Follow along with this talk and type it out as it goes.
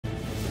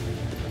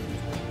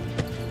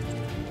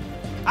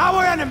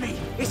Our enemy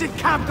is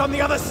encamped on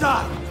the other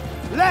side!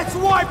 Let's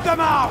wipe them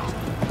out!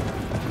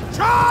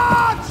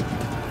 Charge!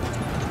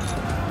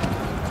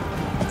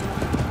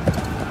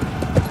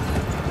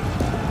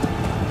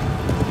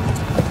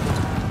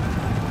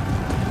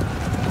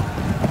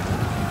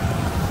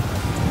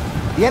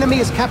 The enemy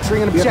is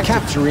capturing an objective. We are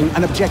capturing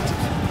an objective.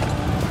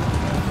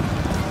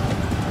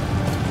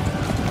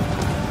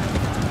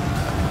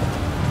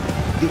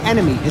 The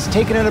enemy has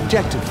taken an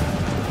objective.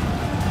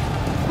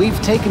 We've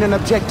taken an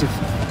objective.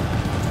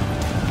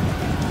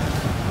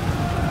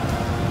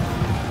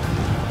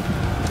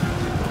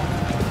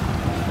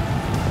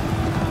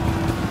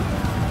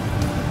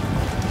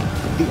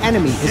 The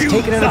enemy has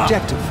taken an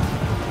objective.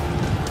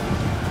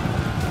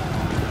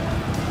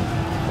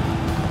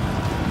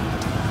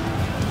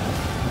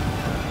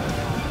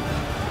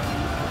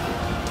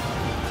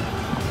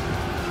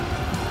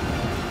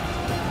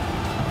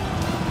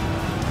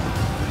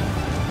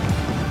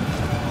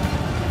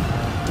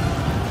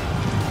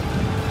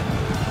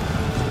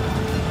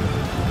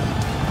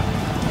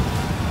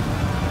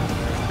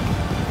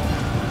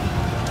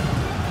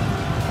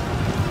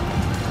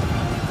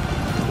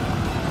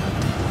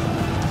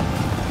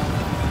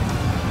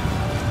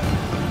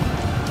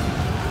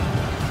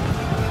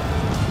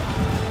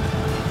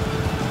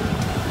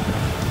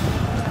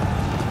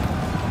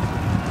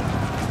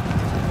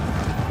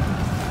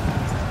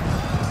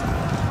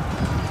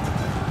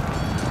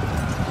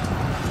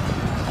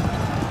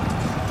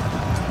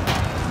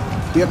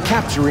 We are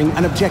capturing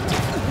an objective.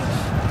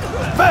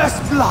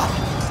 First blood!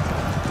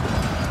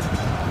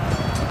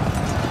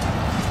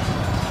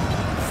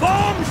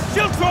 Form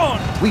Shiltron!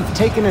 We've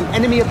taken an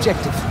enemy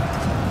objective.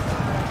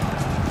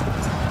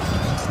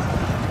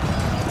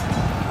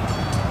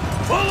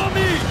 Follow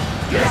me!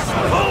 Yes,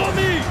 follow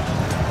me!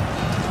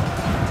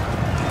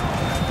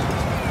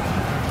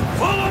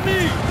 Follow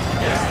me!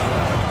 Yes,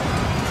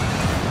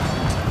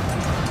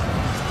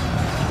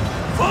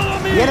 follow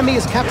me! The enemy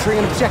is capturing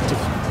an objective.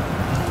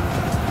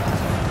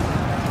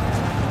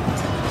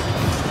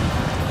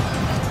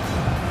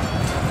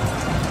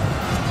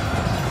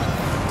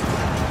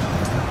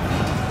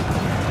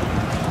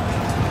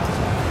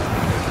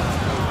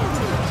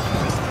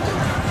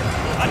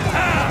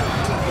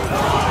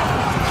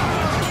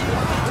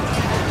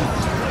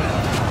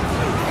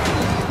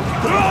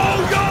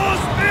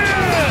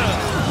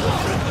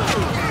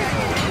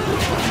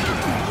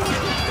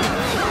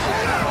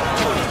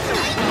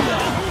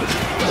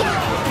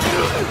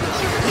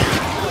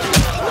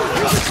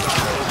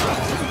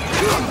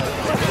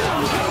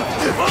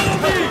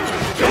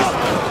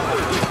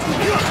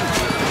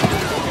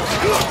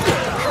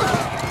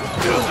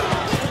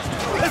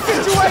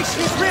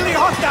 It's really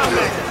hot down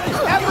there!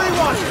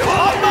 Everyone,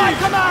 on my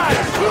command!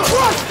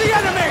 Crush the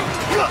enemy!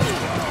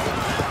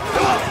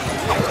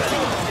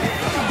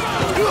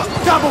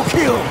 Double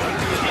kill!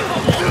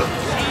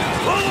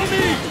 Follow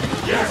me!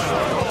 Yes!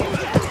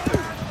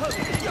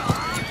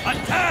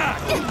 Attack!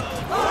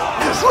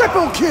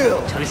 Triple kill!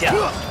 丞相，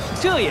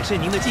这也是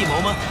您的计谋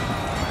吗？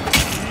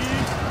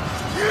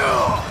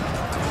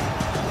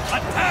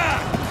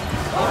 Attack!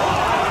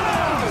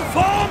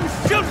 Form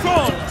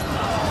Shiltron!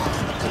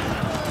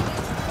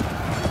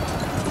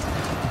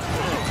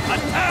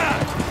 Attack!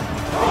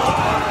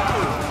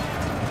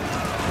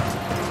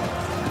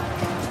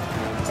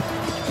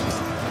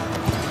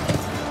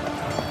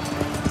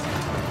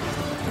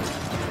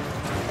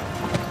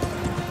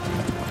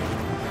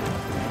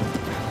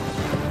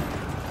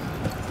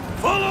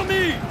 Follow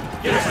me!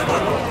 Yes,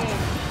 Lord!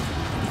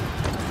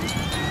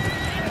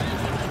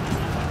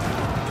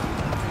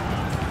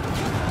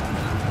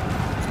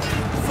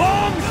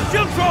 Form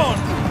Shiltron!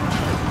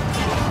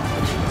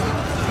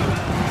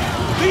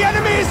 The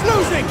enemy is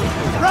losing!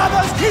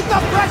 Brothers, keep the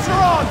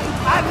pressure on!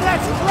 And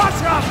let's crush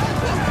them!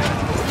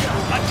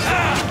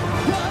 Attack!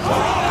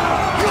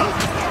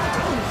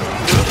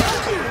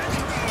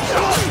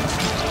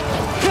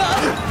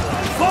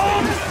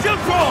 Form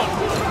Shiltron!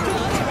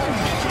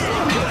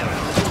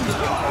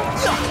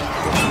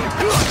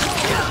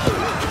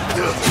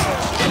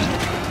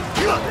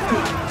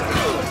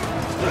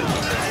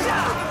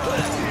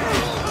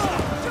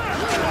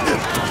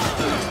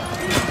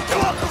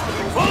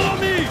 Follow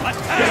me!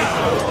 Attack!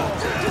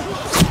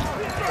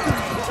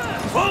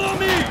 Follow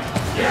me!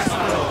 Yes,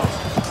 Lord!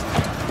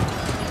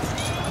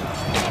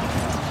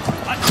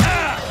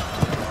 Attack!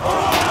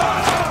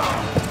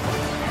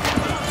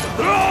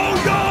 Throw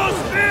your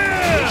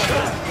spear!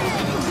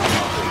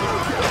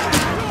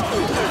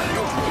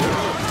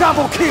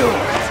 Double kill!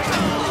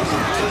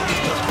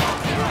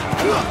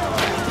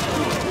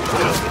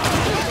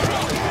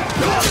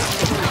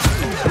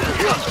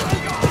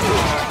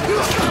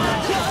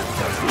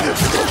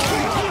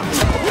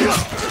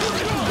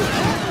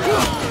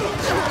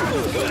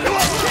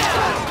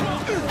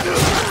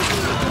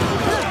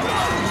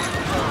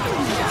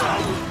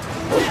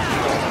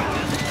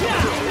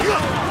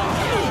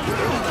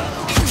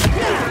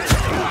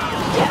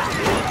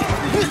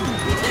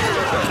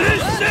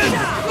 This is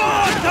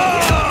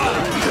Spartan!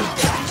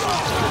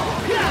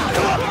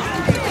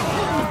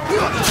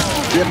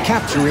 We are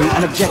capturing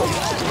an objective.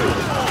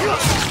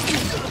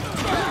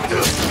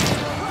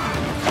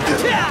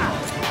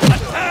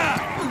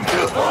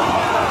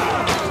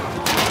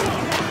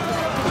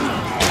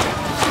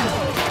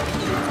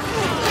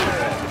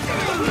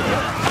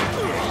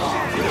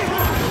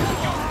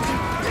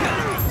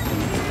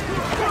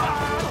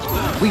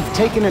 We've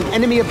taken an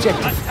enemy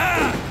objective.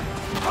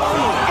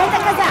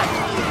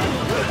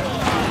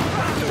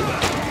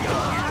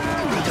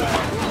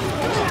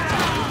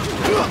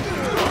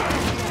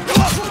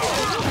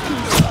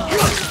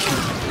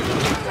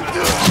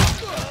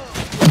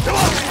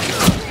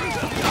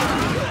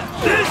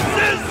 This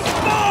is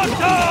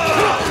Sparta!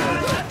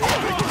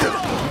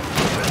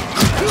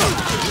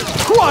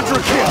 Quadra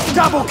kill!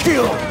 Double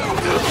kill!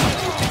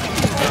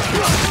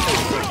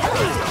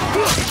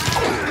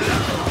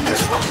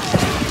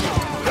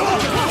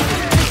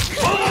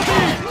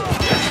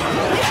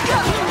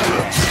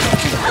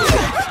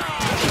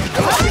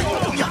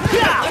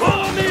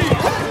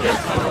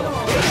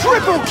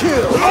 Triple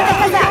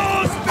kill!